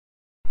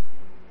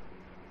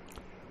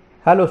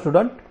Hello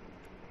student,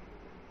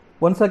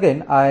 once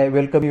again I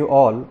welcome you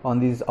all on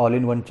this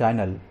all-in-one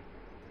channel.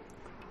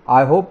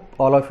 I hope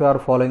all of you are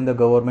following the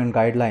government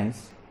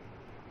guidelines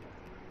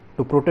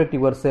to protect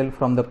yourself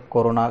from the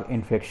corona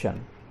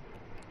infection.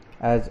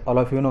 As all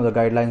of you know, the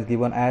guidelines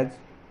given as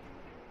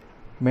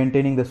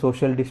maintaining the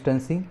social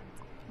distancing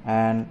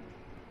and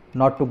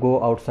not to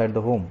go outside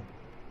the home.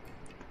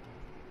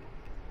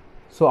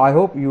 So I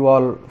hope you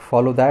all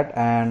follow that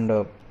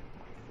and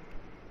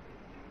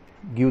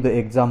give the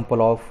example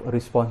of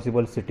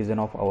responsible citizen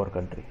of our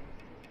country.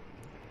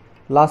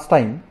 Last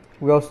time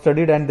we have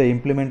studied and they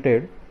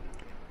implemented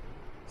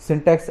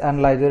syntax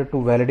analyzer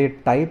to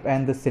validate type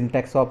and the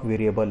syntax of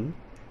variable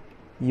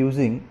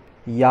using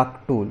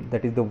YACC tool,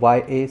 that is the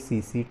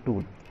YACC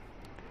tool.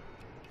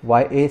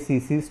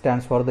 YACC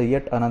stands for the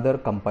yet another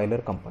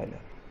compiler.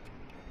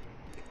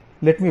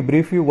 Let me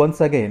brief you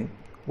once again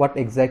what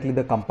exactly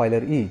the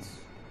compiler is.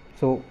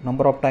 So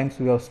number of times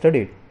we have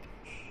studied.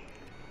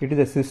 It is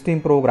a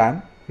system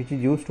program which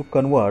is used to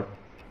convert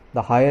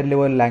the higher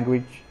level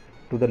language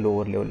to the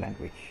lower level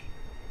language.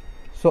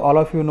 So all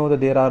of you know that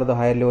there are the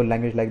higher level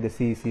language like the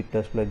C, C++,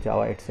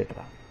 Java,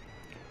 etc.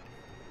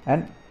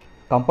 And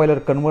compiler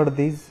convert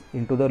these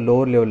into the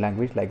lower level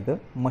language like the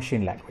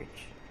machine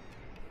language.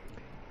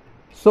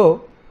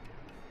 So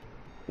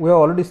we have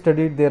already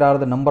studied there are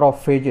the number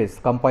of phases.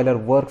 Compiler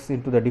works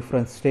into the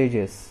different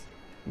stages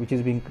which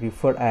is being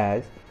referred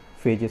as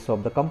phases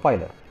of the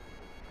compiler.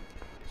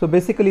 So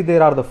basically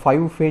there are the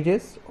 5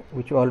 phases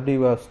which already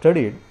we have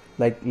studied,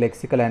 like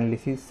lexical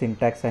analysis,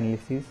 syntax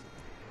analysis,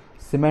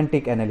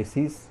 semantic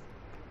analysis,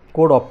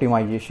 code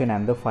optimization,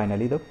 and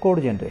finally the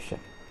code generation.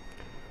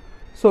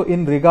 So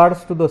in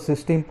regards to the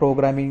system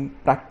programming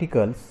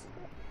practicals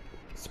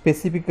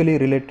specifically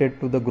related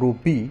to the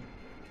group B,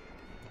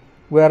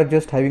 we are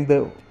just having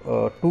the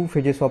 2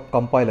 phases of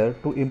compiler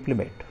to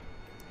implement.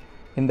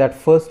 In that,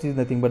 first is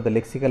nothing but the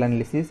lexical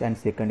analysis and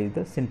second is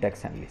the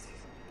syntax analysis.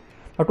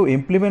 Now to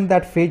implement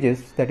that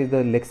phases, that is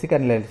the lexical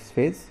analysis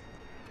phase,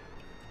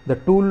 the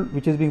tool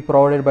which is being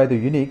provided by the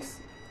Unix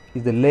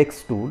is the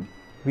Lex tool,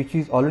 which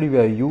is already we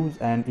have used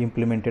and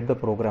implemented the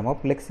program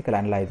of lexical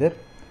analyzer.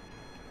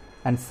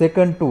 And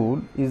second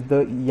tool is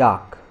the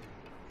YACC,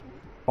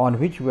 on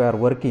which we are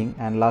working,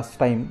 and last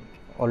time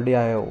already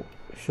I have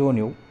shown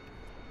you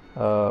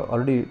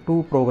already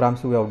 2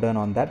 programs we have done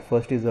on that.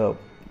 First is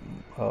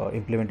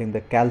implementing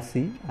the calc,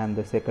 and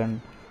the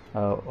second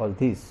all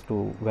these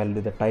to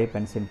validate the type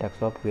and syntax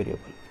of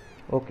variable.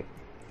 Okay.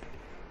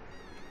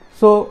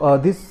 So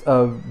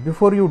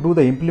before you do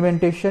the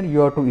implementation,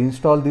 you have to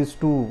install these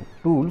 2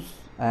 tools,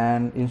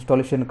 and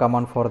installation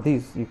command for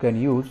this you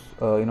can use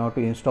in order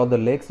to install the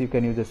Lex. You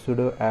can use the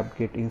sudo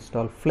apt-get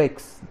install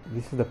flex.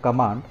 This is the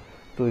command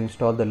to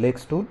install the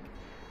Lex tool.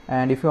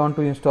 And if you want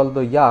to install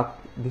the YACC,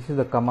 this is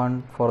the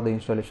command for the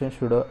installation,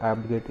 sudo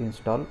apt-get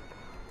install.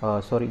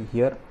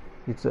 Here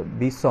it's a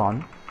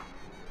bson.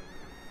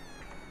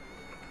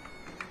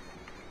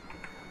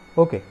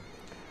 Okay.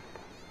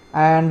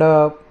 And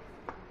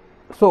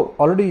so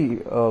already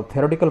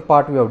theoretical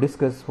part we have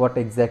discussed what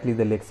exactly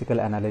the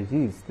lexical analysis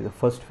is, the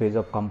first phase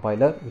of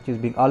compiler, which is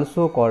being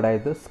also called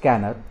as the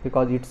scanner,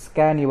 because it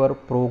scan your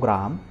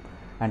program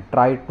and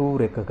try to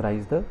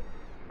recognize the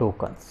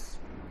tokens.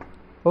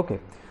 Okay.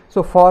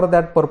 So for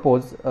that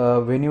purpose,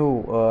 when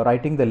you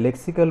writing the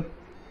lexical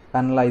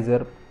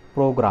analyzer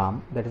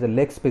program, that is a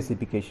Lex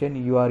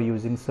specification, you are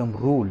using some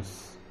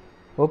rules.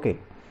 Okay.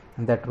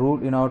 And that rule,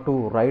 in order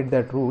to write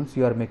that rules,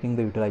 you are making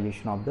the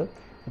utilization of the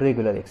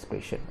regular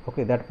expression.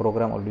 Okay, that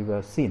program already we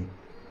have seen.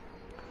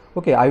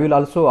 Okay, I will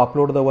also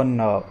upload the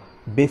one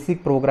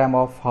basic program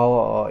of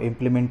how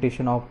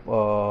implementation of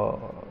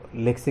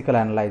lexical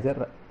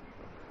analyzer,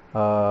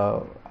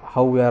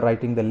 how we are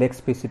writing the Lex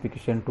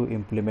specification to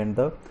implement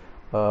the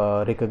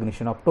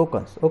recognition of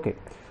tokens. Okay,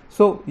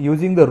 so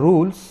using the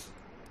rules,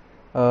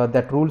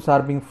 that rules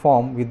are being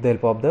formed with the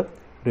help of the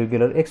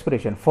regular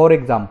expression. For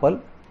example,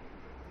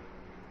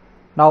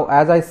 now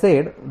as I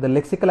said, the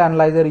lexical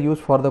analyzer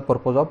used for the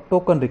purpose of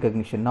token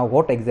recognition. Now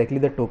what exactly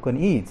the token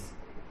is?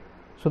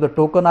 So the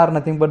token are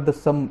nothing but the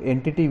some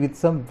entity with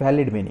some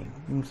valid meaning.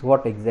 Means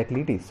what exactly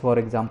it is. For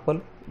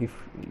example, if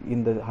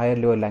in the higher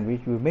level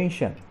language we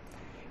mention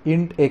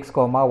int x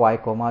comma y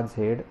comma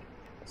z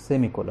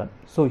semicolon.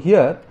 So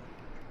here,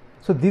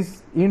 so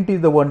this int is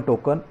the one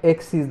token,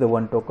 x is the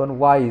one token,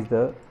 y is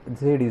the,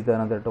 z is the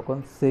another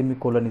token,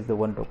 semicolon is the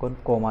one token,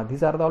 comma,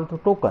 these are the also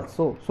tokens.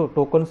 So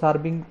tokens are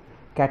being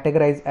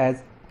categorized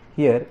as,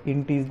 here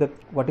int is the,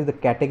 what is the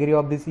category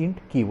of this int?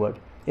 Keyword.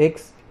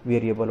 X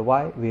variable,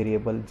 y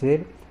variable,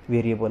 z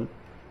variable,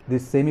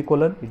 this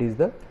semicolon, it is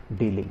the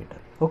delimiter.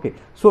 Okay,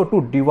 so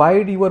to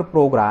divide your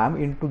program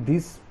into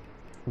these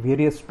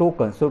various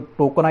tokens, so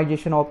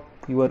tokenization of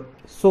your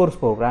source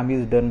program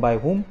is done by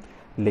whom?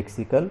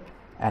 Lexical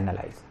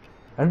analyzer.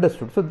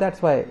 Understood? So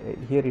that's why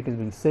here it is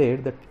being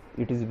said that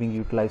it is being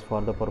utilized for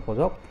the purpose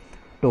of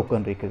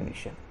token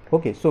recognition.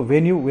 Okay, so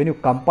when you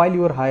compile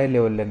your higher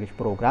level language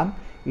program,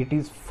 it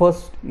is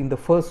in the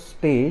first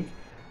stage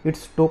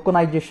its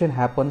tokenization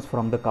happens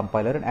from the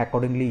compiler, and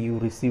accordingly you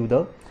receive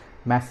the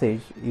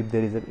message if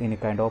there is any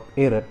kind of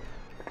error.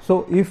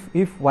 So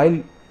if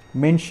while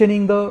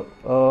mentioning the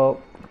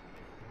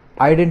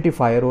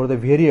identifier or the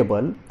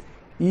variable,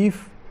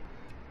 if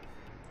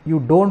you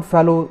don't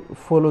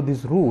follow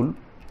this rule,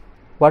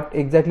 what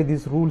exactly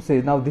this rule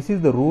says? Now this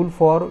is the rule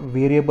for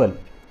variable.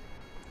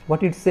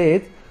 What it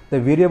says, the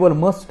variable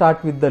must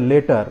start with the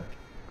letter,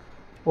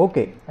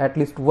 okay, at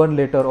least one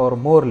letter or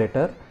more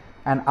letter,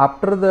 and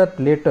after that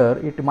letter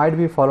it might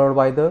be followed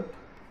by the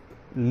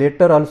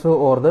letter also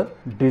or the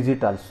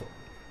digit also.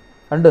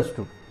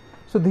 Understood?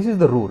 So this is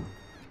the rule.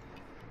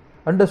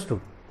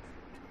 Understood?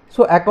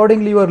 So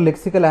accordingly your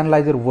lexical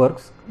analyzer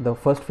works, the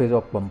first phase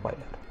of compiler.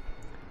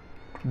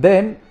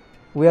 Then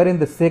we are in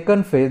the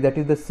second phase, that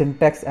is the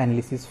syntax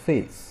analysis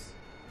phase.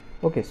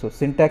 Okay, so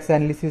syntax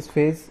analysis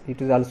phase,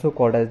 it is also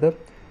called as the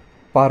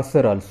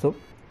parser also.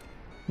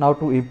 Now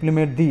to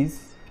implement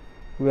these,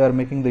 we are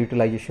making the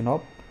utilization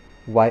of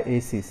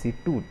YACC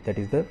tool, that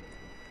is the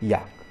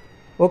YACC.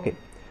 Okay,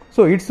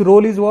 so its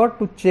role is what?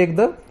 To check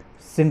the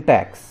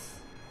syntax.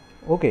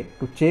 Okay,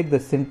 to check the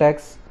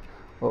syntax,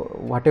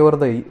 whatever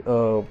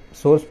the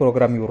source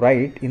program you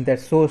write, in that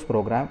source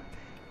program,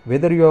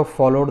 whether you have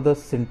followed the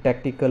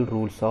syntactical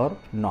rules or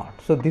not.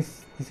 So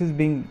this is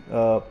being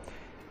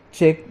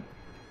checked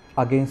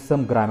against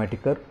some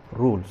grammatical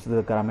rules,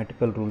 the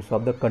grammatical rules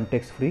of the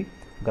context free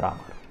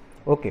grammar.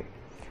 Okay,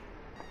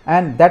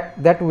 and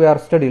that we are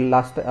studying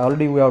last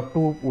already. We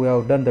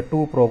have done the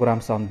 2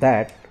 programs on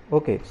that.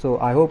 Okay, so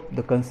I hope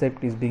the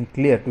concept is being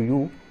clear to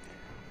you.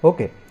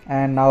 Okay,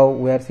 and now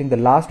we are seeing the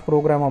last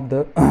program of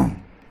the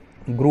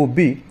group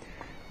B,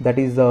 that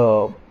is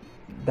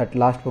that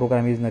last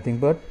program is nothing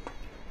but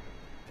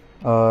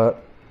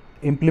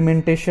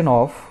implementation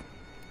of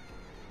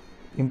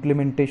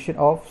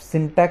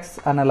syntax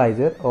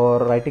analyzer, or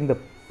writing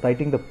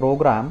the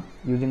program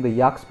using the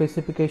YACC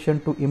specification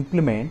to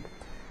implement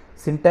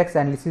syntax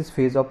analysis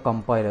phase of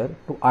compiler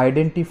to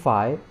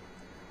identify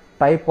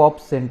type of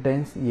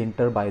sentence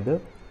entered by the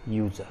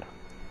user.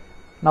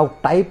 Now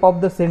type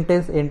of the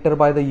sentence entered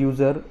by the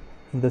user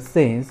in the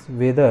sense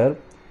whether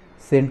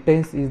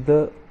sentence is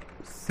the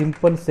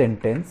simple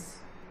sentence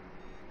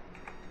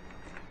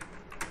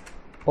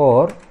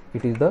or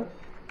it is the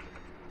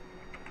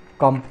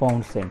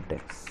compound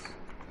sentence.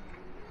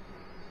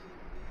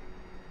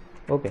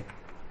 Okay,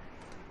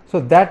 so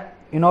that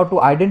in order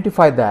to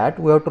identify that,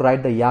 we have to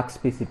write the YACC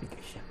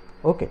specification.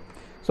 Okay,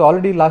 so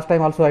already last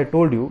time also I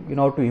told you, in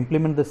order to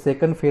implement the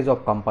second phase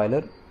of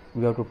compiler,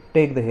 we have to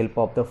take the help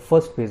of the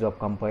first phase of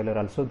compiler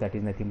also, that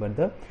is nothing but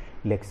the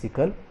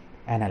lexical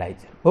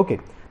analyzer. Okay,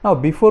 now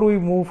before we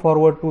move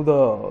forward to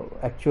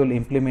the actual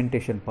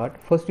implementation part,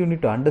 first you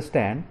need to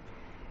understand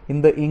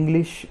in the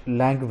English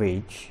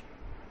language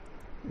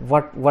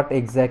what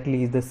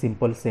exactly is the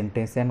simple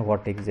sentence and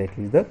what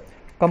exactly is the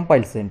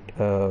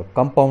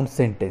compound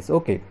sentence.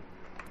 Okay,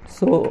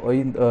 so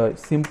in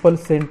simple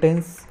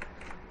sentence,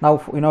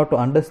 now in order to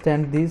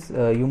understand this,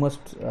 you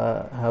must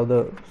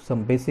have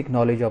some basic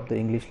knowledge of the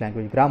English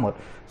language grammar.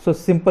 So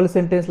simple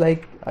sentence,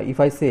 like if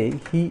I say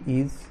he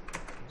is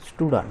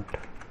student,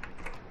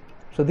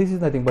 so this is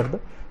nothing but the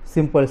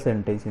simple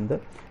sentence in the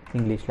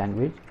English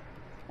language.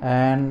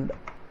 And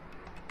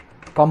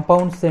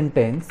compound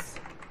sentence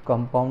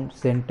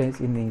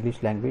in the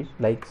English language,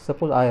 like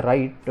suppose I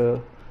write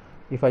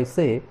if I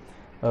say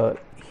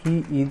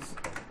he is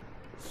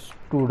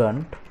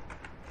student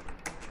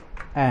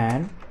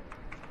and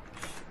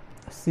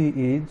she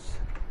is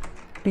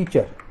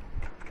teacher.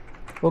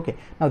 Okay,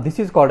 now this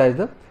is called as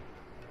the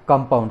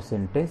compound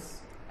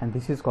sentence and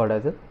this is called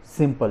as a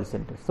simple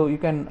sentence. So you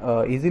can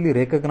easily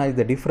recognize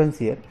the difference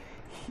here.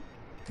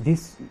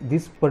 This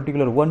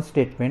particular one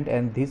statement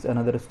and this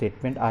another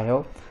statement I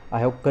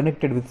have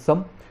connected with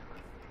some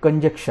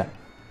conjunction.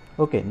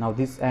 Okay, now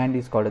this and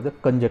is called as a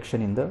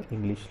conjunction in the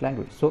English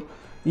language. So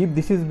if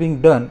this is being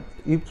done,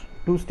 if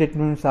 2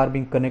 statements are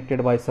being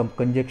connected by some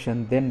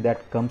conjunction, then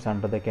that comes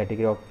under the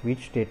category of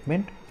which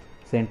statement?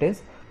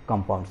 Sentence?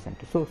 Compound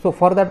sentence. So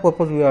for that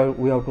purpose we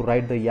have to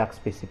write the YACC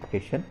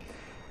specification.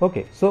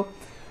 Okay, so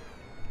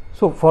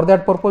for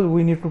that purpose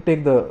we need to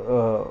take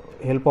the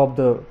help of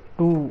the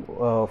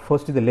 2,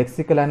 first is the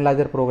lexical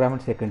analyzer program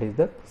and second is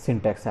the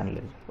syntax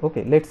analyzer.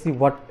 Okay, let's see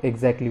what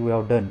exactly we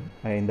have done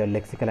in the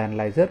lexical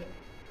analyzer.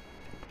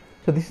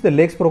 So this is the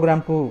Lex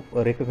program to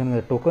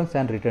recognize the tokens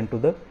and return to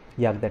the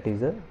YACC, that is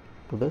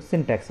to the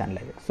syntax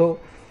analyzer. So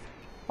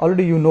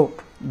already you know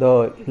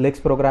the Lex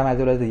program as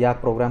well as the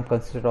YACC program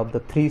consisted of the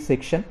 3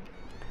 sections.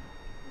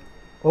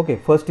 Okay,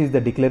 first is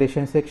the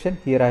declaration section.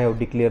 Here I have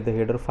declared the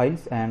header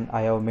files and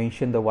I have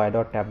mentioned the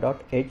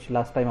y.tab.h.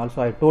 Last time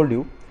also I told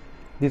you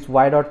this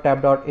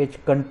y.tab.h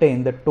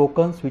contain the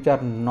tokens which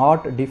are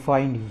not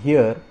defined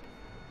here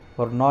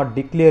or not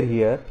declared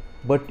here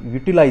but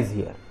utilized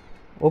here.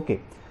 Okay,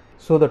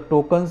 so the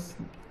tokens,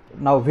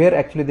 now where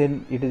actually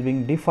then it is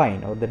being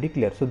defined or the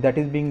declared, so that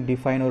is being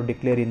defined or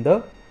declared in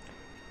the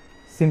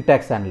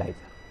syntax analyzer.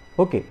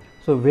 Okay,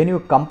 so when you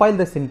compile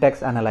the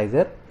syntax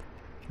analyzer,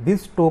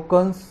 these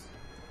tokens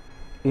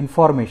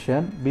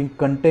information being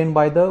contained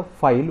by the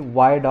file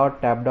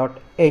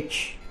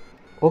y.tab.h.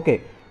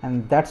 Okay,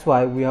 and that's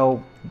why we have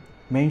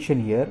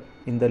mentioned here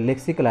in the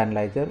lexical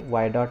analyzer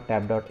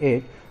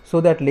y.tab.h,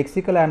 so that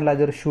lexical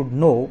analyzer should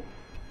know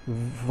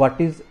what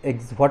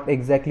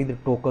exactly the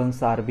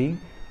tokens are being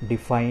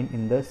defined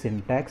in the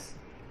syntax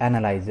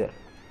analyzer.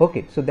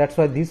 Okay, so that's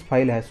why this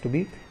file has to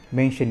be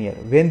mentioned here.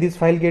 When this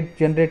file gets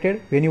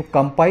generated, when you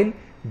compile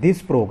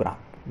this program,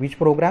 which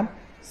program?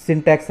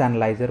 Syntax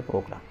analyzer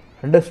program.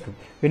 Understood?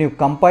 When you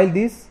compile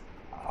this,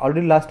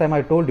 already last time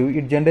I told you,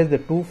 it generates the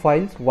two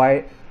files,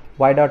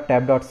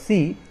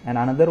 y.tab.c and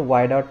another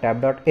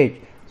y.tab.h.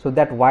 So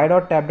that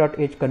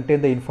y.tab.h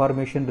contains the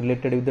information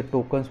related with the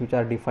tokens which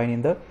are defined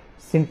in the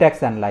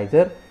syntax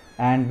analyzer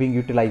and being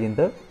utilized in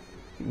the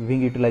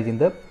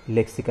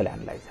lexical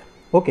analyzer.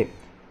 Okay,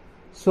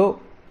 so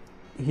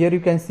here you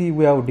can see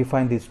we have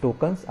defined these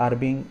tokens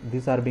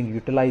these are being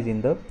utilized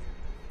in the, you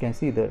can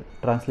see the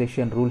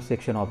translation rule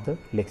section of the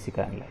lexical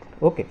analyzer.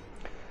 Okay,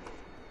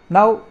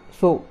 now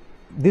so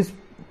this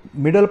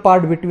middle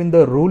part between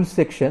the rule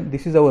section,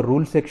 this is our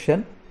rule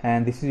section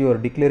and this is your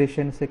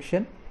declaration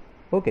section.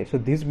 Okay, so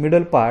this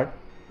middle part,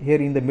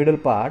 here in the middle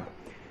part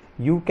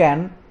you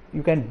can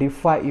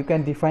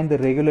define the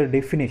regular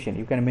definition,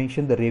 you can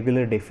mention the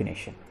regular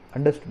definition.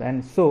 Understood?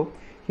 And so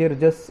here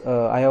just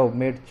I have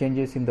made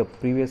changes in the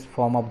previous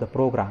form of the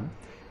program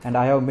and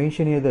I have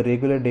mentioned here the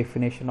regular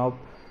definition of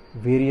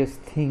various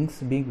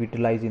things being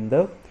utilized in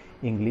the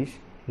English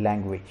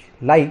language.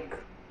 Like,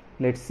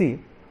 let's see,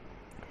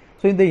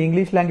 so in the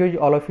English language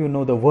all of you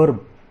know the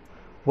verb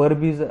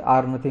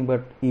are nothing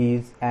but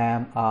is,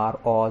 am, are,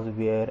 was,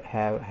 were,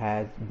 have,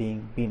 has,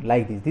 been,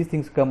 like this. These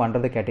things come under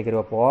the category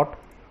of what?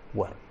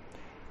 Verb.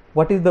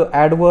 What is the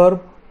adverb?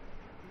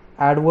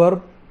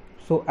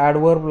 So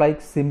adverb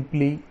like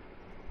simply,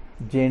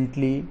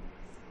 gently,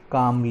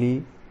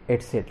 calmly,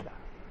 etc.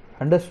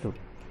 Understood?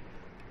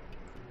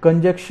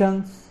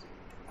 Conjunctions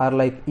are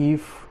like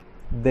if,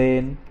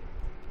 then,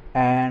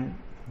 and,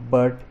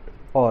 but,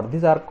 or.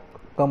 These are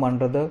come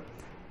under the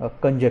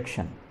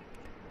conjunction.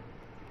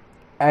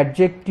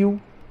 Adjective,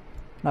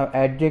 now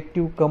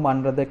adjective come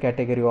under the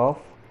category of,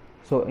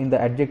 so in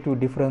the adjective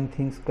different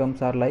things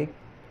comes are like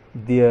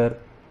their,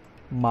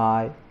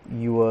 my,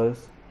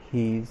 yours,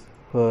 his,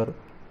 her,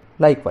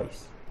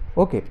 likewise.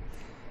 Okay,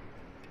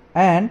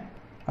 and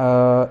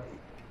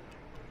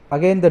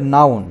again the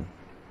noun.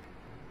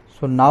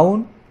 So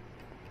noun,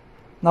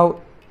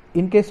 now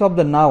in case of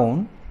the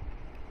noun,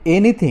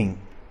 anything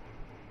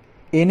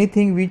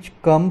which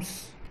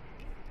comes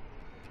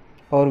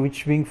or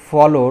which being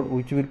followed,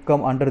 which will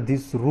come under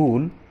this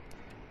rule,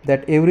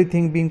 that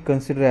everything being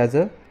considered as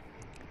a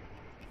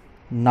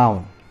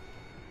noun.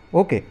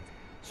 Okay,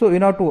 so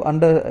in order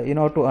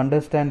to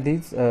understand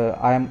this,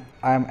 I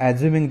am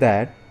assuming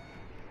that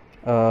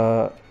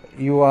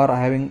you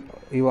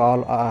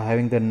all are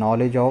having the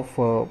knowledge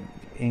of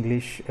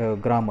English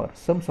grammar,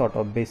 some sort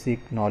of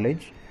basic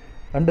knowledge.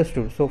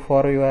 Understood? So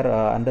for your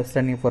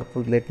understanding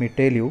purpose, let me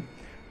tell you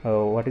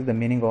what is the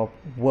meaning of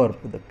verb,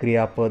 the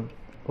kriya pad.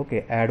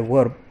 Okay,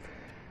 adverb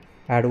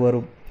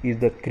is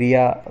the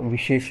kriya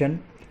visheshan,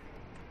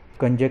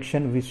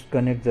 conjunction which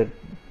connects the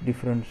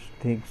different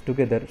things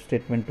together,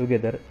 statement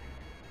together.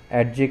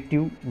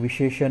 Adjective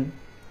visheshan,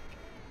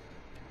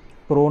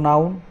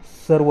 pronoun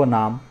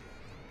sarvanam,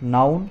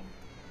 noun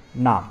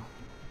naam.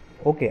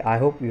 Okay, I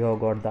hope you have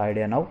got the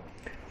idea now.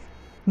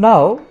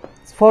 Now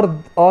for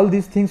all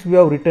these things we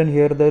have written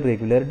here the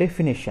regular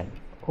definition.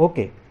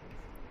 Okay,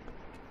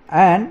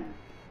 and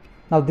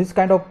now this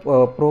kind of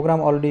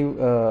program already,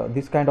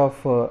 this kind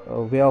of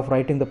way of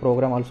writing the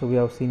program also we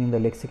have seen in the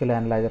lexical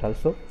analyzer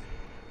also.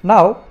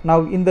 Now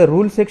in the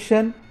rule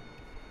section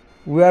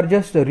we are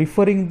just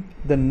referring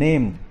the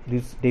name,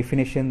 this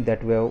definition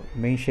that we have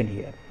mentioned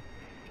here.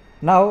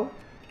 Now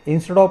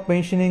instead of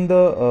mentioning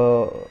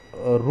the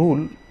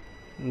rule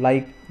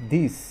like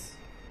this,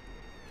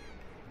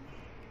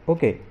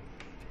 okay,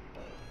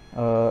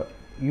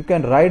 you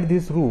can write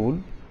this rule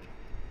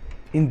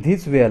in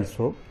this way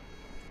also.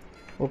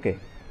 Okay,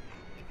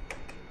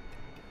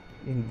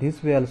 in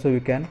this way also you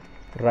can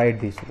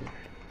write this rule,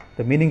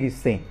 the meaning is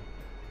same.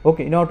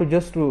 Okay, in order to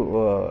just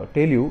to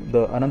tell you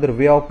the another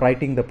way of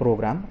writing the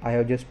program, I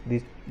have just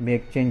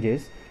make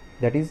changes.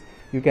 That is,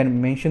 you can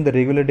mention the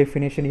regular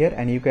definition here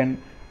and you can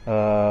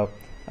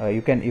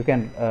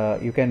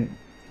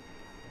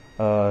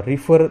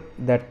refer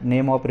that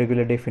name of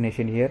regular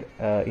definition here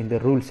in the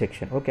rule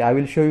section. Okay, I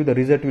will show you the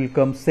result will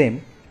come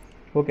same.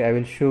 Okay, I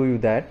will show you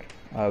that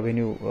when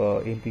you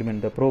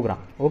implement the program.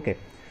 Okay,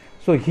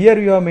 so here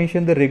you have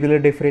mentioned the regular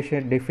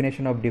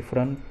definition of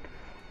different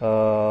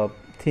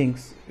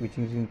things which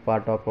is in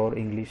part of our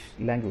English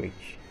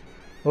language.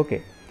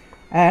 Okay,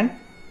 and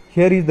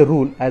here is the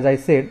rule. As I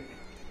said,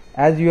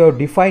 as you have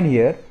defined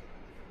here,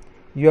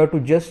 you have to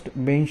just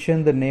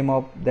mention the name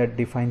of that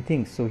defined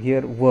things. So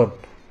here verb,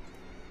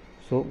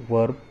 so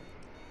verb,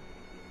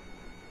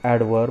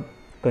 adverb,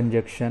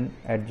 conjunction,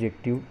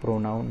 adjective,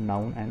 pronoun,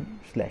 noun and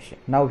slash.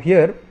 Now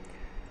here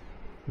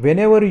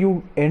whenever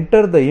you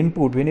enter the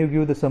input, when you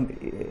give the some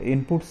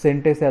input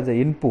sentence as an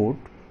input,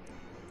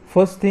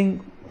 first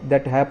thing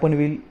that happen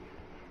will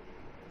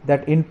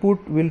that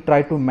input will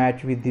try to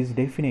match with this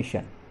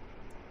definition.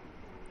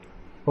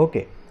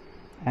 Okay,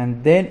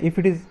 and then if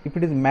it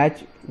is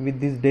match with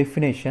this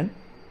definition,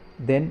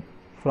 then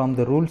from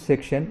the rule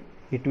section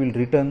it will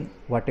return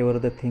whatever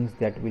the things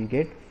that will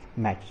get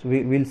matched.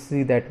 We will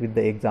see that with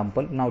the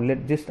example. Now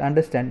let's just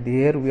understand,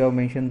 here we have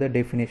mentioned the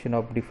definition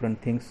of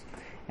different things,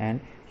 and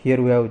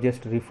here we have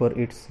just refer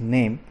its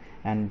name,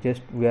 and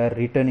just we are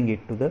returning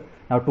it to the,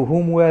 now to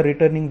whom we are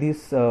returning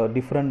these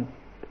different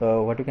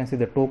what you can say,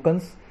 the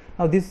tokens.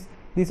 Now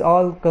this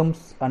all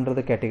comes under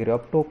the category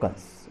of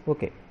tokens.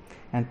 Okay,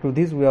 and to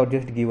this we have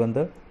just given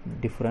the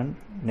different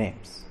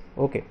names.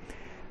 Okay,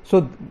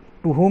 so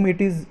to whom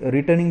it is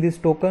returning this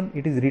token?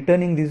 It is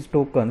returning these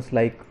tokens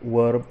like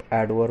verb,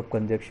 adverb,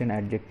 conjunction,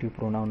 adjective,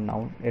 pronoun,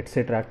 noun,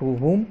 etc. To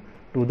whom?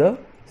 To the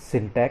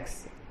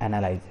syntax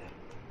analyzer.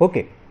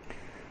 Okay,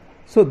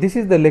 so this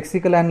is the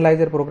lexical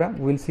analyzer program.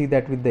 We will see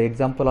that with the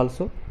example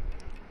also.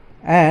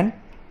 And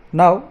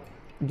now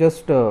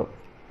just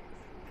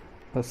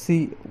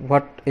see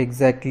what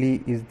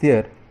exactly is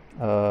there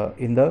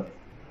in the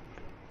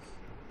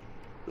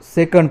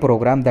second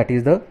program, that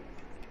is the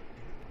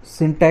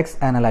syntax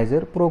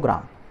analyzer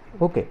program.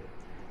 Okay,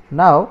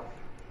 now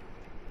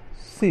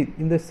see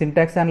in the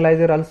syntax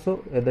analyzer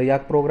also, the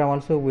YACC program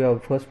also, we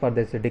have first part,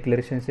 there is a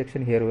declaration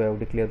section. Here we have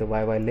declared the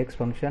YY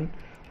function,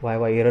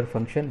 YY error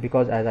function,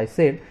 because as I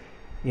said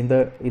in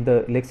the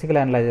lexical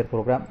analyzer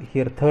program,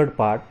 here third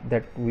part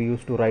that we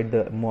used to write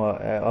the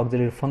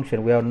auxiliary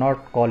function, we have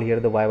not called here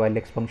the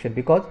YY function,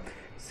 because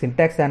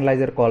syntax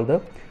analyzer called the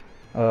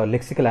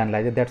lexical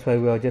analyzer. That's why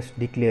we have just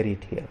declare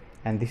it here.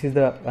 And this is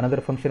the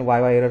another function,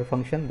 YY error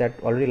function, that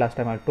already last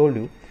time I told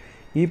you,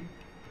 if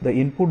the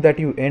input that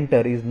you enter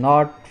is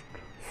not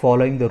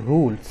following the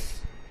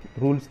rules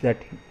that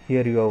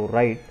here you have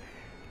write,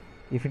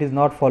 if it is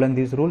not following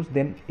these rules,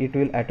 then it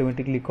will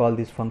automatically call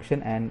this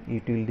function and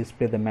it will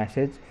display the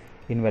message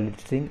invalid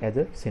string as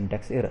a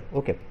syntax error.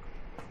 Okay,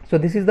 so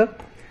this is the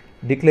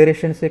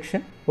declaration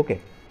section. Okay,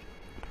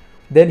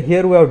 then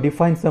here we have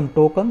defined some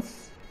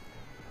tokens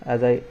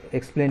as I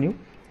explain you,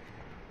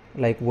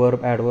 like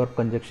verb, adverb,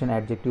 conjunction,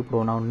 adjective,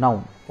 pronoun,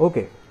 noun.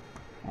 Okay,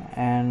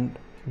 and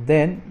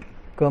then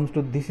comes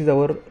to, this is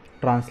our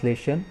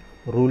translation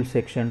rule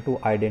section to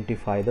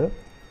identify the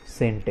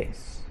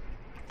sentence.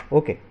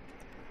 Okay,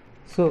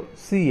 so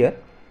see here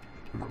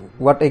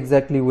what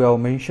exactly we have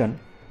mentioned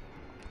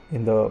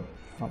in the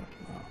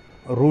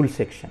rule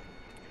section.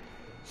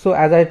 So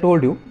as I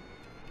told you,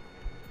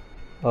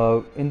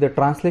 in the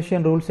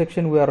translation rule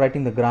section we are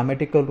writing the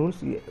grammatical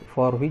rules,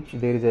 for which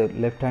there is a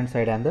left hand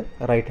side and the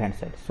right hand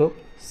side. So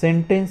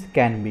sentence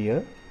can be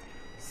a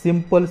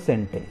simple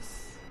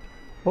sentence,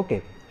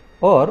 okay,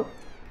 or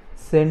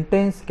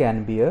sentence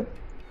can be a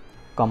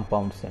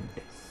compound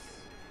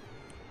sentence.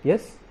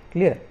 Yes,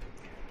 clear?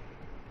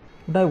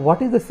 Now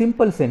what is the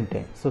simple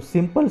sentence? So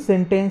simple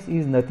sentence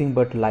is nothing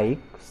but like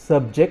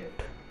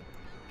subject,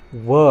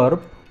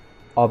 verb,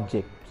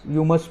 object.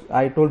 You must,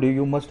 I told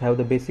you must have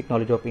the basic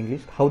knowledge of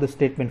English, how the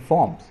statement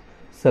forms: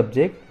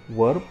 subject,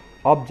 verb,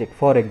 object.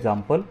 For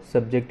example,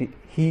 subject,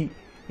 he,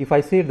 if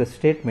I say the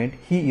statement,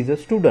 he is a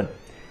student,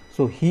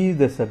 so he is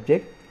the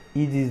subject,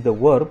 is the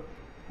verb,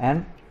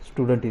 and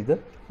student is the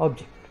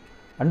object.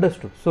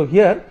 Understood? So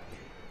here,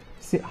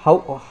 see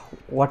how,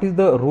 what is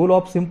the rule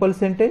of simple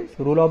sentence?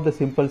 Rule of the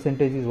simple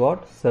sentence is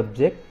what?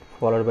 Subject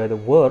followed by the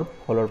verb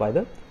followed by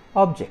the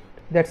object.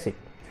 That's it.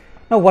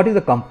 Now what is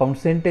the compound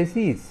sentence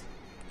is?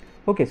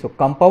 Okay, so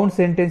compound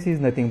sentence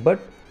is nothing but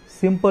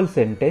simple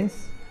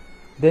sentence,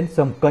 then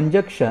some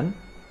conjunction,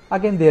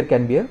 again there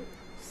can be a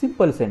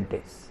simple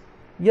sentence.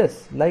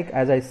 Yes, like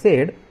as I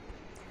said,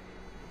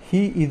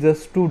 he is a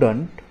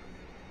student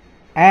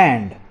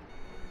and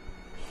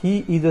he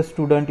is a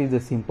student is a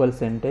simple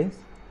sentence,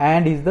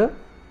 and is the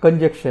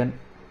conjunction,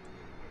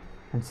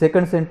 and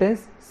second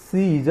sentence,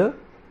 she is a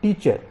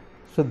teacher.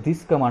 So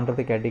this come under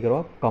the category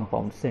of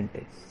compound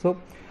sentence. So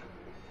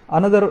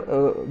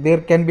another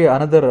there can be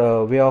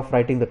another way of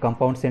writing the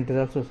compound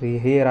sentence also. So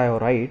here I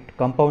write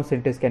compound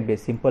sentence can be a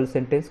simple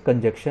sentence,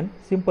 conjunction,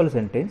 simple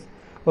sentence,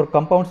 or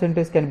compound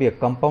sentence can be a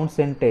compound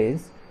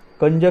sentence,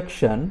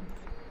 conjunction,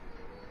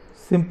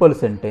 simple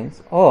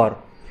sentence, or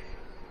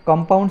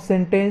compound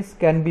sentence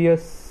can be a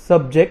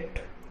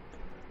subject,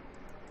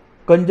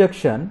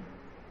 conjunction,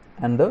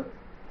 and the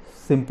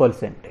simple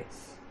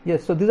sentence.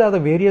 Yes, so these are the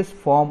various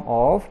form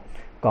of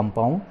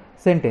compound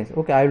sentence.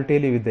 Okay, I will tell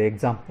you with the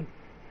example.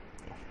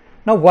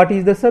 Now what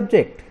is the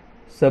subject?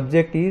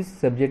 Subject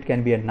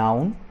can be a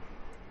noun,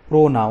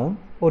 pronoun,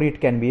 or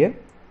it can be a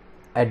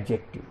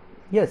adjective.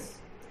 Yes.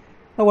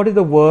 Now what is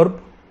the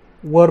verb?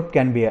 Verb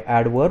can be a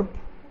adverb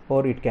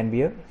or it can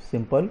be a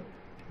simple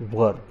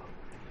verb.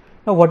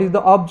 Now what is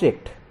the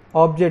object?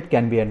 Object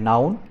can be a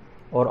noun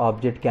or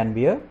object can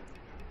be a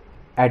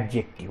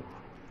adjective.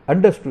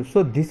 Understood?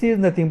 So this is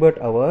nothing but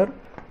our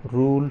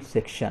rule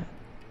section.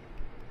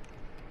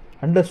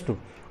 Understood?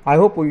 I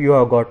hope you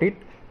have got it.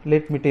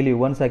 Let me tell you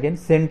once again,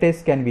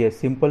 sentence can be a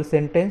simple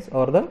sentence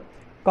or the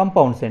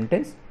compound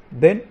sentence.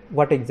 Then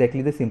what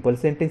exactly the simple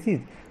sentence is?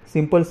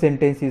 Simple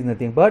sentence is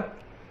nothing but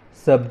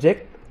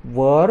subject,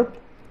 verb,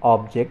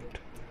 object.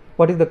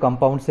 What is the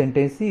compound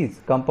sentence is?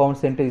 Compound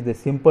sentence is the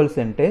simple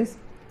sentence,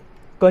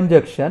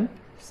 conjunction,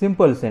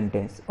 simple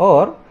sentence,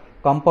 or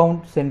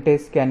compound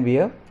sentence can be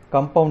a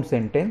compound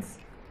sentence,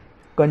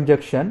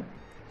 conjunction,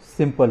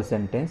 simple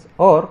sentence,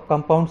 or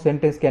compound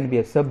sentence can be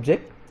a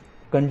subject,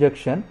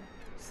 conjunction,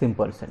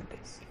 simple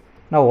sentence.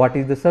 Now what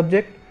is the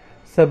subject?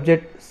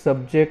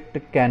 Subject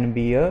can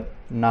be a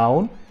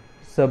noun,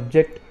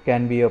 subject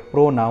can be a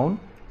pronoun,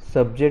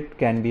 subject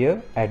can be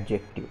a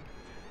adjective.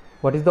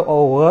 What is the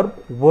verb?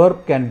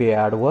 Verb can be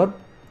adverb,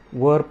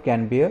 verb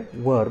can be a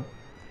verb,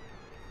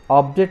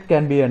 object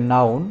can be a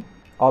noun,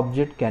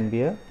 object can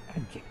be a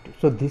adjective.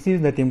 So this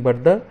is nothing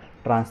but the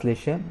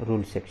translation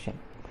rule section.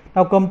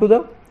 Now come to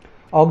the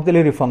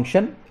auxiliary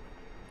function.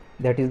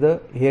 That is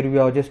the, here we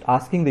are just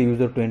asking the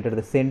user to enter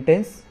the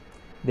sentence,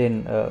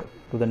 then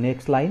to the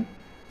next line,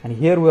 and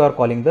here we are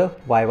calling the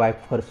YY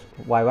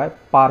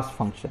parse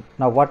function.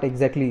 Now what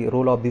exactly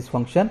role of this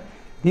function?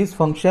 This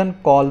function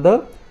call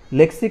the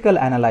lexical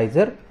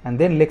analyzer, and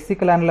then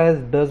lexical analyzer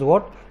does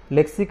what?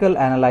 Lexical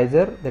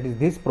analyzer, that is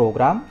this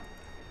program.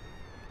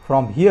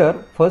 From here,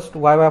 first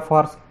YY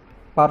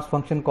parse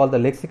function called the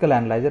lexical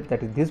analyzer,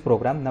 that is this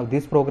program. Now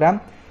this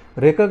program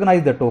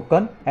recognize the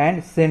token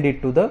and send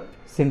it to the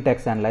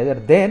syntax analyzer.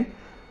 Then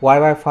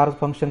YY parse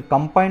function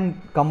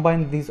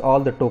combine these all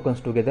the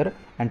tokens together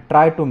and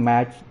try to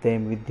match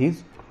them with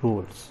these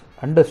rules.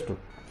 Understood?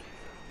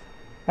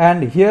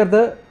 And here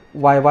the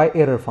YY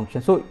error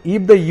function. So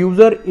if the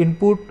user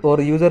input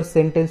or user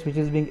sentence which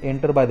is being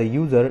entered by the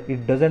user,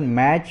 it doesn't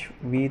match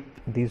with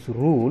these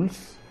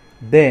rules,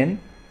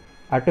 then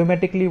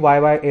automatically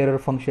YY error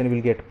function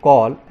will get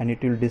called and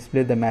it will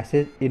display the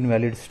message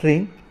invalid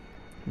string,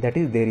 that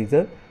is there is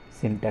a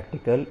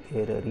syntactical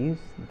error is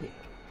there.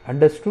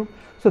 Understood?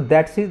 So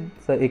that's it,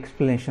 the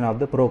explanation of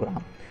the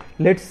program.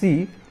 Let's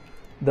see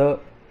the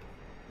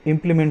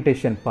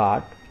implementation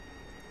part.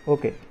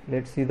 Okay,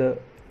 let's see the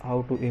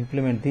how to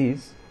implement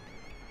these.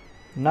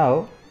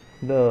 Now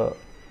the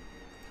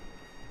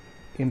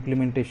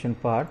implementation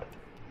part.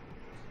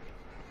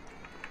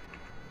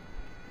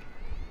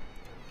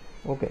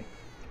 Okay,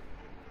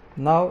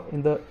 now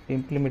in the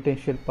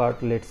implementation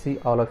part, let's see,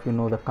 all of you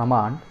know the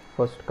command.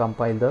 First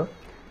compile the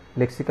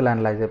lexical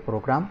analyzer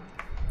program.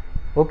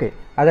 Okay,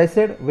 as I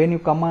said, when you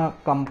compile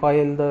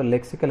the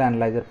lexical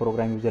analyzer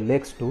program use the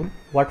Lex tool,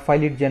 what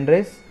file it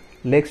generates?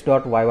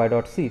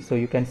 lex.yy.c. So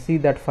you can see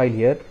that file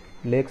here,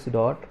 lex.yy.c.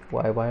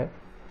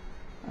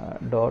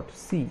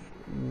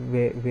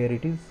 Where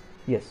it is?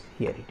 Yes,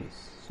 here it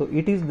is. So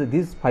it is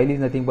this file is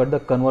nothing but the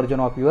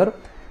conversion of your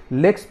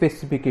Lex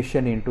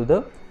specification into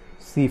the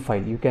C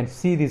file. You can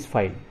see this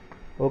file.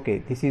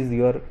 Okay, this is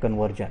your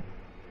conversion.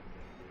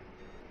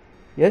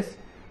 Yes,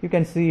 you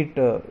can see it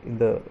in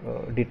the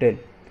detail.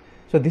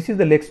 So this is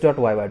the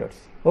lex.yy.c.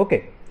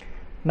 Okay,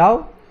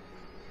 now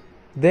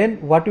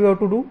then what you have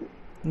to do?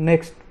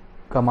 Next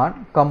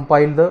command,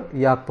 compile the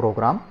YACC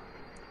program.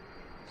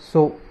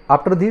 So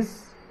after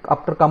this,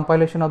 after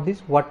compilation of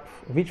this,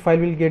 which file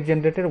will get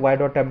generated?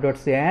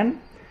 y.tab.c and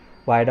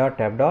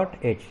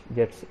y.tab.h.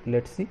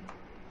 Let's see.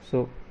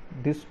 So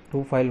this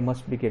two file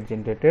must be get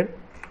generated,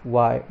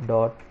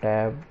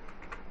 y.tab.c.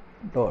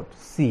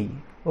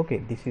 Okay,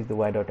 this is the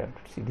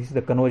y.tab.c. This is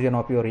the conversion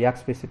of your YACC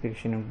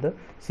specification into the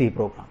C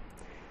program,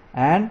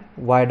 and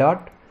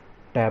y.tab.h.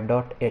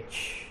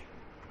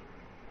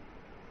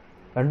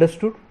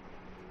 Understood?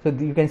 So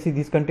you can see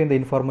this contain the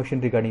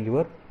information regarding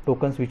your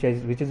tokens which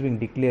is being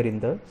declared in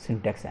the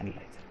syntax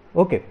analyzer.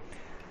 Okay,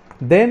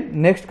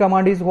 then next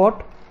command is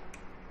what?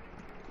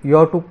 You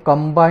have to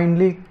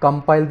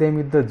compile them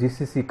with the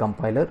GCC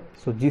compiler.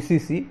 So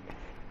GCC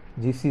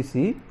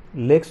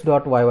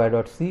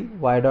lex.yy.c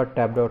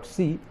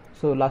y.tab.c.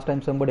 So last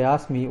time somebody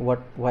asked me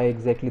why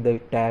exactly the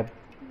tab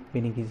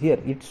meaning is here.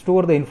 It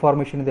stores the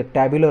information in the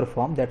tabular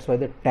form, that's why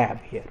the tab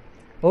here.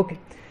 Okay,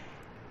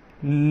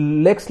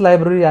 Lex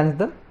library and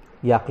the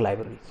YACC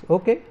libraries.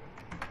 Okay,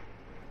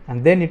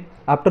 and then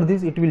after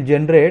this it will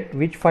generate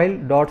which file?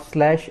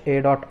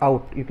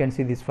 ./a.out. You can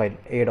see this file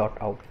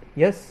a.out.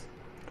 Yes,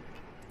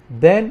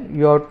 then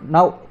your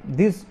now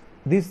this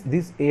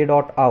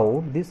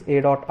a.out, this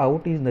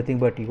a.out is nothing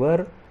but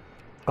your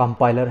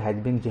compiler has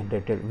been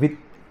generated with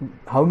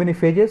how many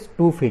phases?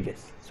 2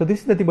 phases. So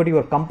this is nothing but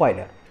your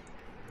compiler.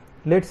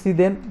 Let's see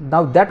then,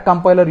 now that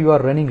compiler you are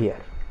running here,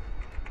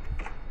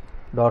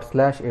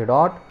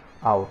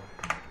 ./a.out,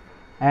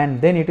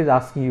 and then it is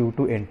asking you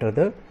to enter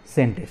the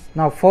sentence.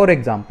 Now for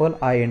example,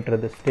 I enter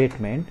the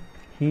statement,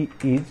 he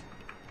is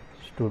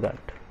student.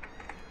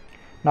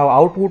 Now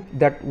output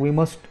that we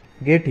must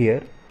get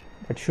here,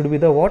 that should be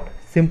the what?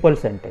 Simple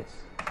sentence.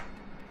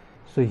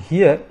 So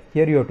here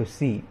you have to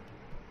see,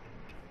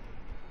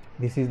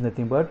 this is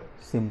nothing but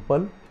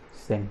simple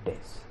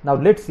sentence. Now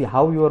let's see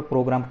how your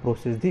program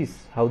process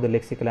this, how the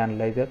lexical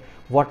analyzer,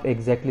 what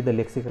exactly the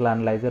lexical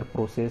analyzer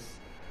process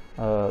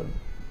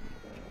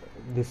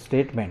this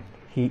statement,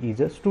 he is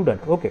a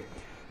student. Okay,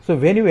 so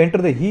when you enter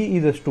the he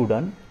is a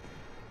student,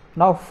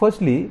 Now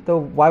firstly the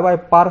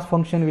parse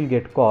function will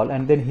get called,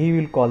 and then he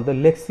will call the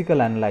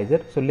lexical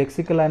analyzer. So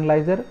lexical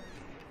analyzer,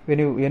 when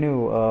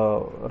you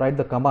write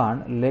the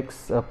command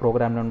lex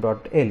program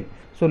name.l,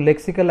 so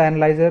lexical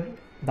analyzer,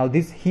 now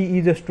this he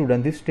is a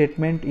student, this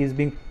statement is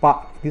being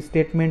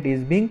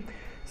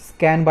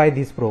scanned by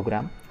this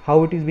program.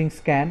 How it is being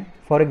scanned?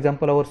 For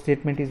example, our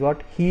statement is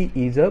what? He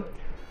is a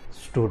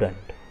student.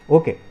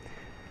 Okay,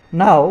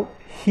 now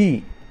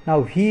he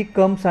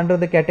comes under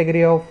the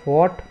category of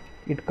what?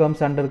 It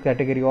comes under the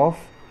category of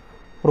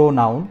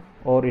pronoun,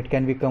 or it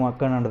can become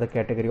under the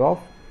category of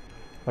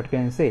what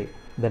can you say,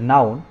 the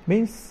noun.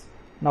 Means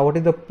now what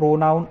is the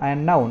pronoun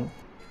and noun?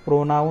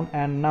 Pronoun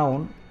and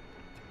noun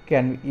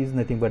is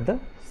nothing but the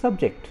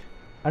subject.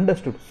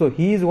 Understood? So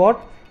he is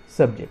what?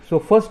 Subject. So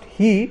first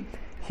he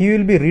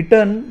will be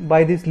written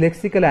by this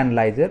lexical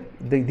analyzer.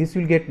 This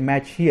will get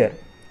match here.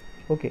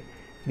 Okay,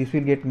 this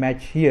will get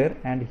match here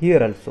and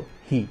here also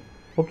he.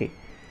 Okay,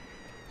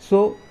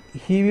 so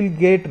he will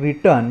get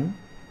written.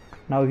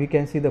 Now you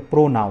can see the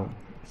pronoun.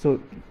 So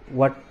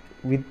what,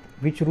 with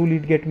which rule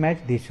it get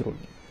matched? This rule.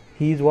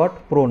 He is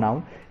what?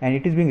 Pronoun, and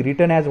it is being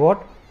written as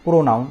what?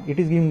 Pronoun. It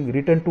is being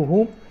written to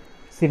whom?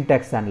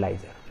 Syntax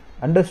analyzer.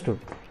 Understood?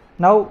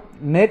 Now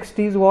next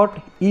is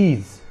what?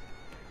 Is.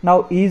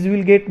 Now is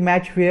will get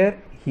match where?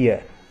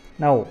 Here.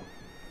 Now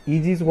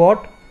is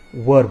what?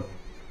 Verb.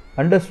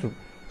 Understood?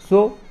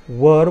 So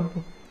verb,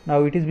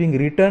 now it is being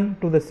written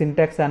to the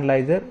syntax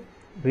analyzer,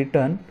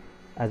 written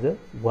as a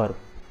verb.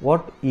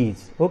 What?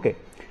 Is. Okay,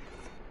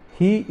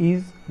 he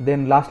is.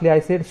 Then lastly I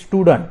said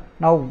student.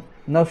 Now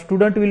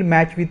student will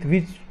match with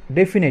which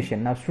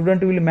definition? Now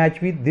student will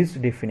match with this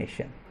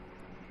definition,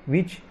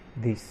 which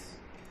this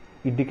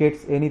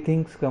indicates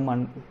anything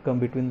come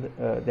between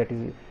the, that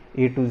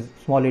is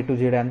small a to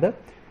z and the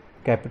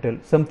capital,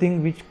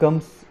 something which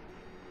comes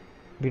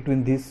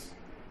between this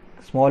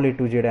small a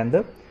to z and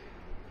the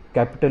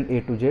capital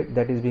A to Z,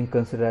 that is being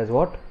considered as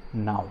what?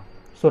 Noun.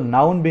 So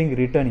noun being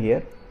written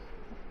here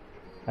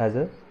as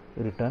a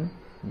written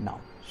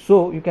noun.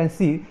 So you can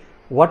see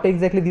what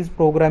exactly this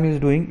program is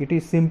doing. It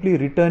is simply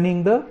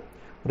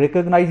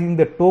recognizing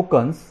the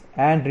tokens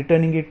and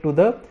returning it to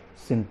the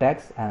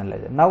syntax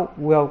analyzer. Now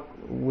we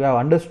have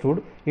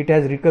understood it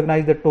has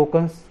recognized the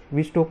tokens.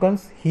 Which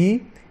tokens?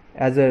 He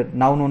as a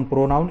noun on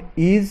pronoun,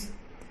 is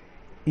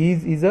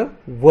a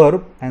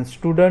verb, and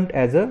student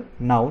as a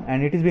noun,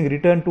 and it is being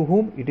returned to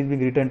whom? It is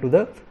being returned to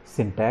the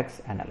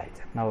syntax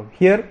analyzer. Now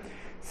here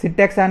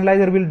syntax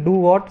analyzer will do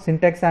what?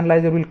 Syntax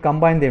analyzer will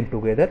combine them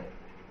together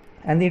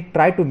and it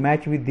try to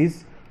match with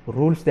these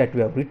rules that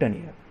we have written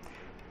here.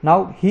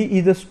 Now he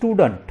is a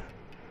student.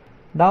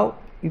 Now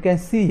you can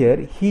see here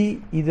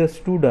he is a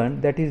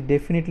student, that is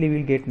definitely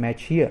will get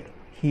match here.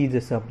 He is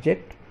a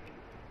subject,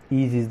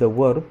 is the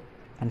verb,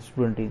 and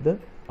student is the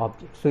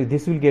object. So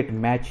this will get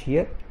match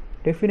here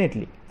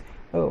definitely.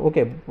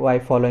 Okay, by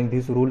following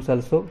these rules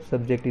also,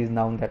 subject is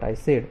noun that I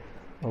said,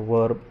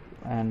 verb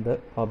and the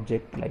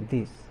object like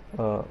this.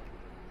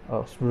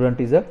 Student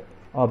is a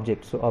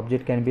object, so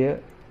object can be a,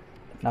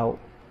 now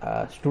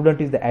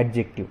student is the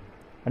adjective.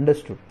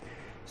 Understood?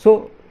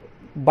 So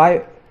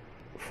by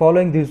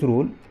following this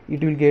rule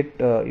it will get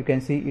you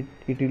can see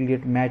it will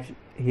get match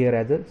here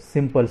as a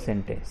simple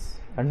sentence.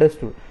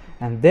 Understood?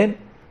 And then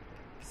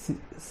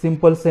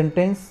simple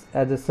sentence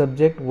as a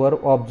subject,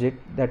 verb, object,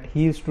 that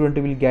he is student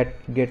will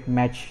get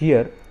match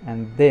here,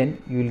 and then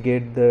you will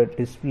get the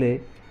display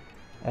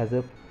as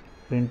a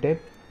printf.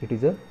 It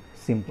is a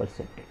simple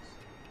sentence.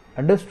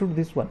 Understood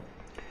this one?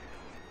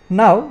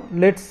 Now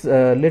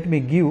let me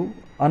give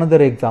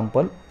another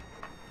example.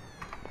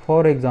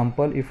 For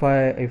example, if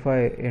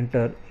I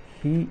enter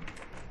he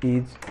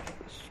is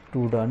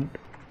student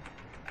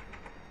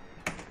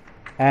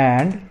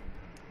and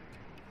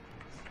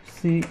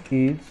she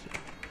is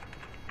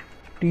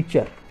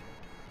teacher.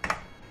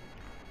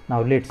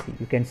 Now let's see.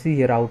 You can see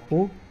here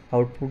output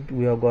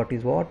we have got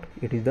is what?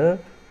 It is the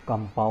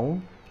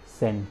compound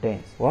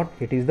sentence. What?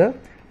 It is the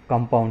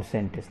compound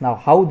sentence. Now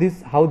how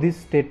this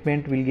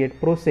statement will get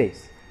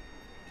processed?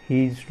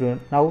 He is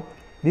student. Now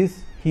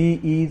this he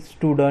is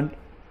student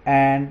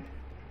and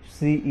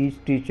she is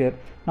teacher.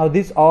 Now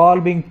this all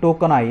being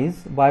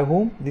tokenized by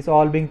whom? This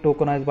all being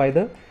tokenized by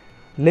the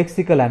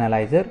lexical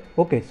analyzer.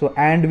 Okay, so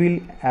and will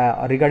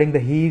regarding the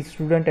he is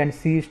student and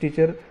she is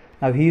teacher.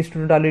 Now he is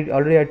student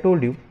already I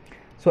told you.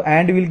 So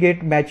and will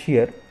get match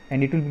here,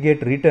 and it will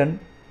get written.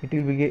 It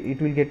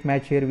will get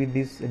match here with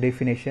this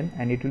definition,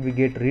 and it will be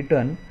get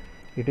written.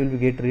 It will be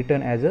get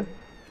written as a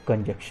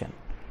conjunction.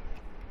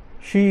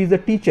 She is a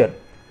teacher.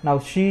 Now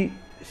she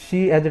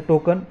as a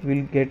token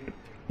will get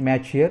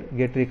match here,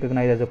 get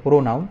recognized as a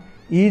pronoun.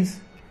 Is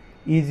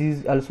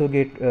also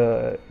get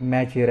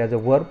match here as a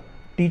verb.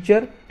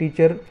 Teacher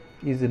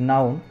is a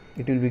noun.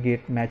 It will be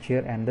get match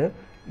here, and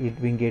it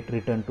will get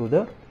written to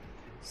the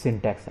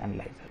syntax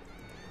analyzer.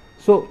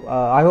 So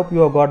I hope you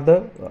have got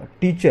the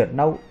teacher.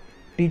 Now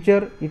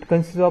teacher, it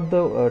consists of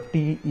the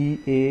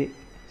TEACHER.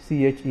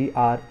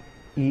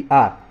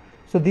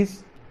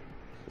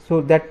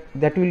 So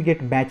that will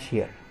get match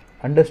here.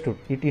 Understood?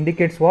 It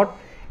indicates what?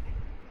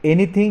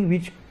 anything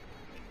which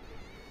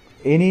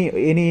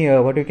any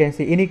what you can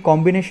say, any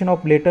combination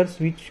of letters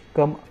which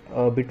come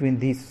between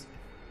these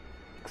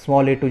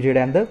small a to z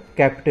and the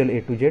capital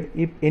A to Z.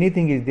 If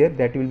anything is there,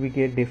 that will be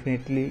get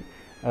definitely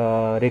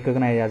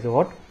recognized as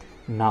what?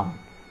 Noun.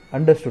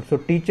 Understood? So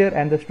teacher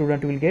and the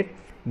student will get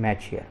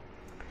match here,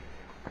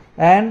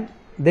 and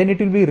then it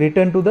will be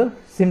returned to the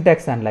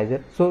syntax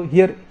analyzer. So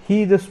here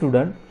he is a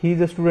student. He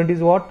is a student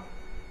is what?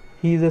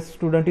 He is a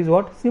student is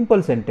what?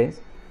 Simple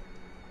sentence.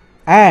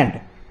 And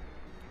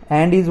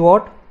is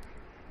what?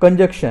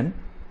 Conjunction.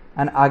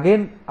 And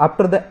again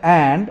after the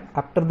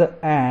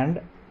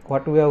and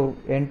what we have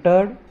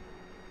entered,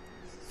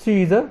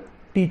 she is a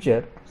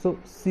teacher. So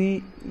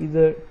she is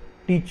a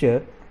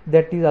teacher,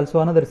 that is also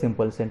another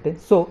simple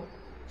sentence. So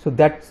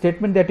that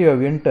statement that you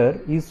have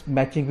entered is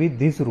matching with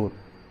this rule.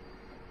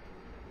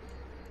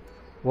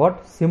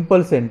 What?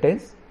 Simple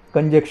sentence,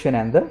 conjunction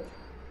and the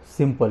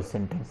simple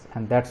sentence,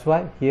 and that's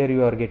why here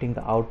you are getting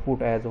the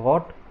output as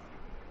what?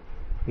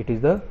 It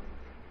is the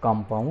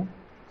compound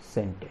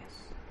sentence.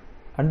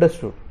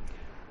 Understood?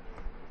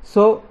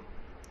 So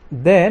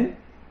then,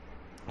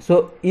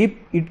 so if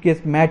it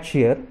gets match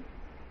here,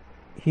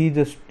 he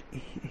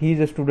is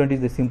a student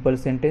is the simple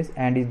sentence,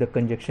 and is the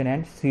conjunction,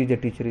 and she is a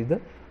teacher is the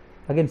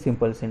again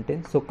simple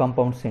sentence. So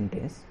compound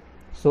sentence.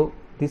 So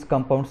this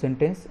compound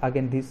sentence,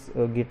 again this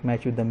get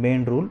matched with the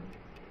main rule,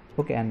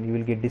 okay, and you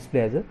will get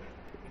display as a,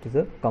 it is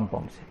a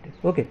compound sentence.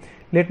 Okay,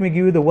 let me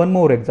give you the one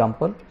more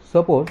example.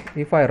 Suppose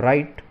if I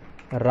write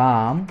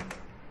Ram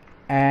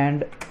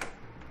and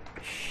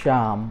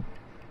Sham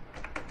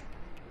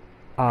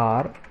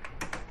are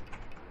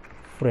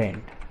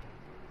friend.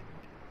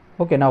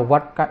 Okay, now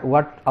what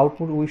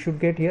output we should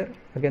get here?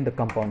 Again the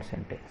compound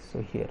sentence.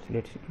 So here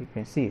you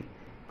can see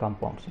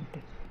compound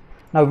sentence.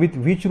 Now with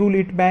which rule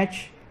it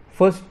match?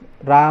 First,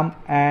 Ram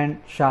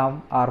and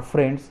Sham are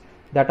friends,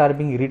 that are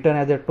being written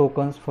as a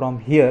tokens from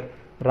here.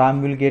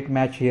 Ram will get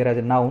match here as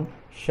a noun,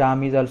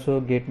 Sham is also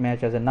get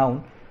match as a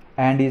noun,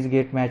 and is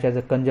get match as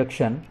a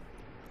conjunction.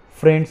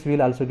 Friends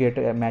will also get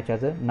a match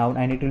as a noun,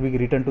 and it will be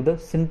written to the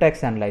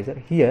syntax analyzer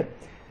here.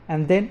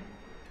 And then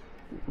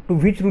to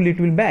which rule it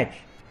will match?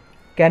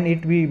 Can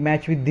it be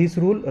match with this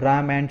rule,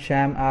 Ram and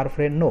Sham are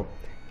friend? No.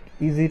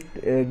 Is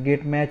it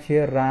get match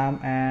here, Ram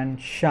and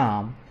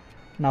Sham?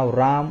 Now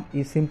Ram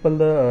is simple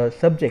the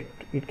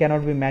subject, it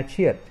cannot be match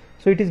here,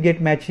 so it is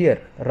get match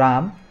here,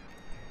 Ram,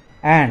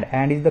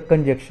 and is the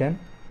conjunction,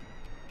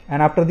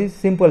 and after this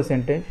simple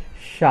sentence,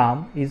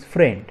 Sham is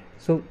friend,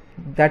 so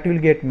that will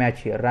get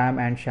match here, Ram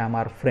and Sham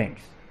are friends.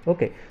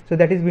 Okay, so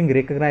that is being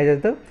recognized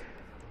as the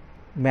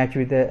match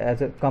with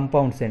as a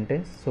compound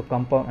sentence. So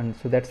compound, and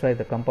so that's why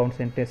the compound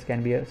sentence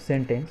can be a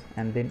sentence,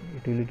 and then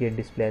it will get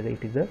displayed as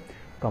it is a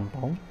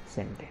compound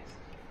sentence.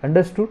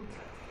 Understood?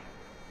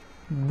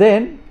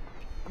 Then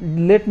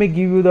let me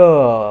give you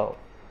the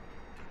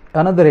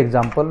another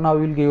example. Now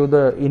we will give you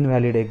the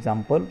invalid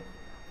example.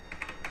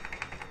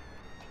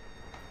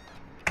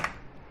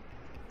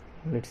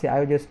 Let's say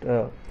I just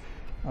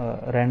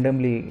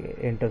randomly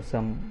enter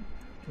some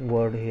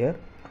word here.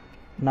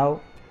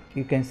 Now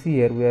you can see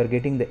here we are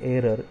getting the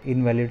error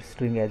invalid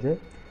string as a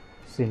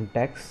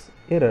syntax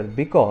error,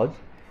 because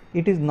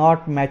it is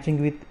not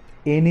matching with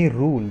any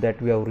rule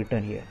that we have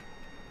written here.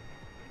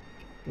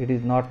 It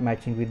is not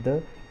matching with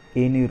the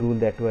any rule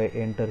that we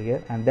enter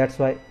here, and that's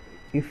why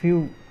if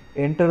you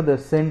enter the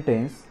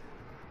sentence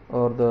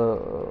or the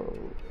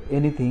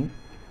anything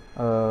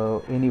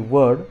any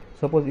word,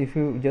 suppose if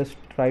you just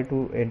try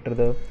to enter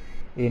the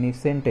any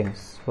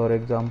sentence, for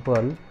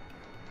example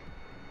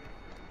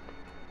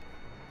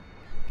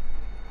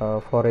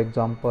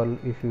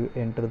if you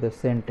enter the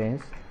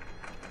sentence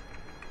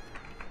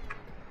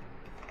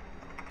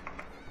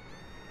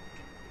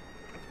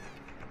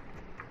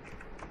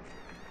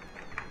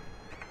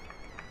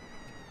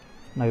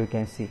now you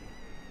can see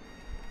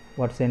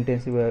what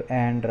sentence you have,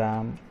 and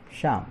Ram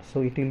Sham,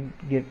 so it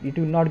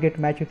will not get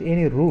matched with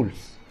any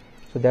rules,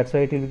 so that's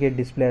why it will get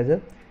displayed as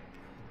a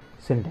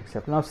syntax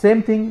error. Now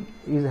same thing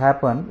is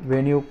happen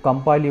when you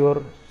compile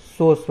your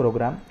source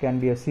program, can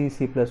be a C,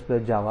 C++,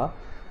 Java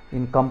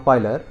in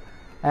compiler,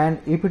 and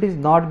if it is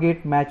not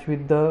get matched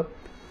with the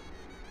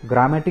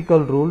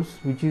grammatical rules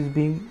which is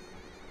being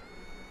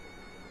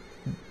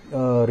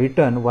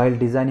written while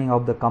designing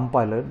of the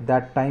compiler,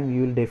 that time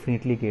you will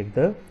definitely get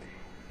the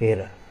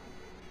error.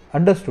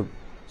 Understood?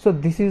 So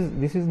this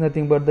is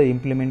nothing but the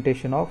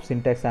implementation of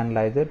syntax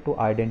analyzer to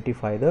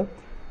identify the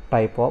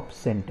type of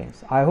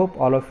sentence. I hope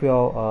all of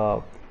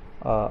you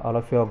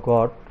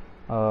got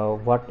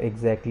what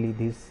exactly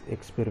this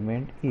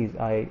experiment is.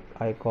 I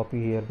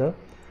copy here the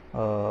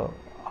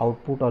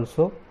output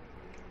also.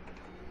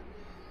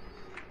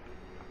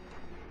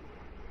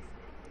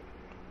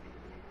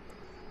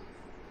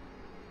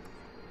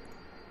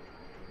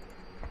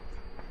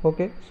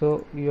 Okay,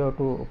 so you have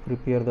to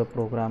prepare the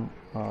program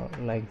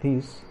like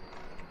this.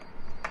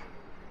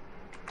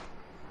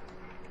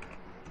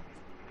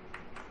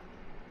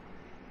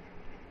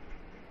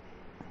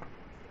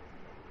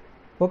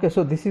 Okay,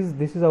 so this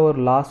is our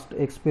last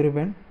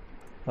experiment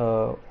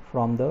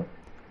from the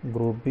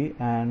group B,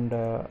 and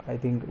I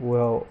think we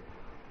have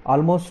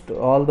almost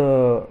all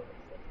the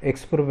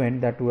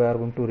experiment that we are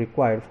going to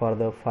require for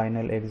the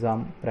final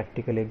exam,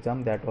 practical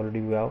exam, that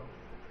already we have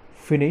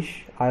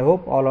finished. I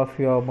hope all of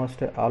you must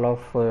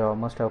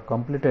have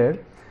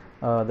completed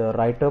the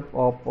write up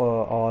of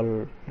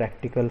all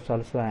practicals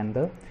also and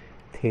the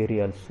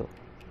theory also.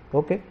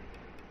 Okay,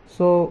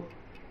 so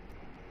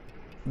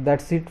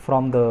that's it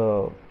from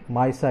the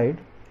my side,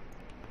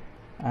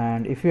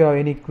 and if you have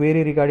any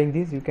query regarding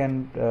this, you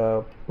can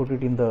put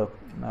it in the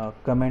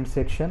comment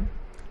section.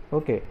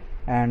 Okay,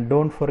 and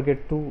don't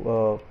forget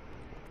to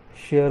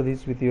share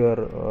this with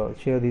your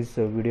share this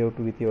video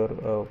with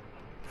your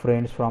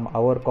friends from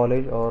our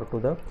college or to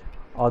the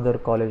other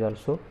college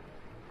also.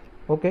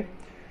 Okay,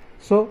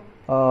 so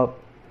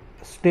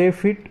stay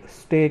fit,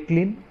 stay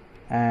clean,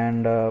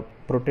 and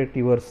protect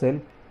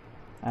yourself,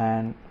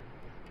 and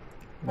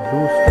do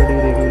study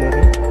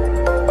regularly.